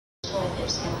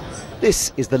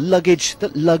This is the luggage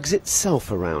that lugs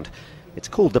itself around. It's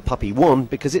called the Puppy One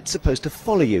because it's supposed to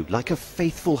follow you like a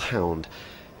faithful hound.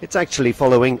 It's actually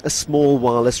following a small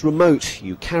wireless remote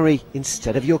you carry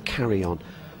instead of your carry-on.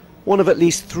 One of at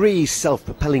least 3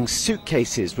 self-propelling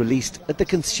suitcases released at the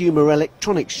Consumer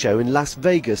Electronics Show in Las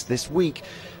Vegas this week.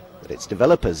 But its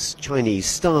developers, Chinese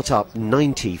startup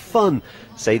 90 Fun,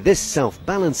 say this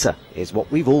self-balancer is what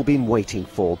we've all been waiting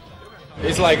for.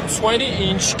 It's like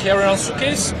 20-inch carry-on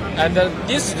suitcase, and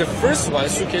this is the first one,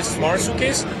 smart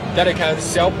suitcase, that it can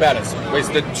self-balance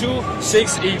with the 2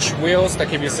 6-inch wheels that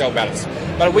can be self-balanced.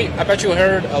 But I bet you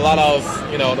heard a lot of,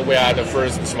 we are the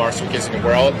first smart suitcase in the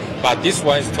world, but this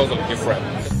one is totally different.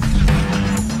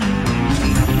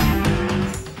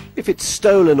 If it's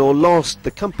stolen or lost,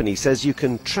 the company says you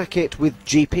can track it with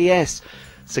GPS.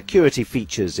 Security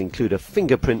features include a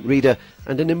fingerprint reader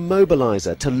and an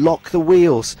immobilizer to lock the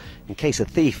wheels in case a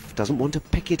thief doesn't want to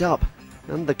pick it up.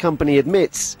 And the company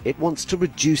admits it wants to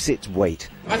reduce its weight.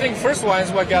 I think first one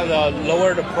is we got to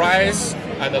lower the price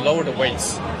and lower the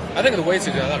weights. I think the weight is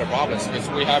another problem because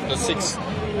we have the 2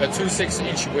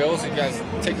 6-inch wheels. It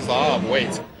takes a lot of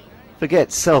weight.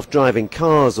 Forget self-driving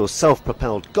cars or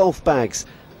self-propelled golf bags.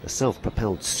 The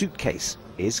self-propelled suitcase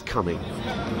is coming.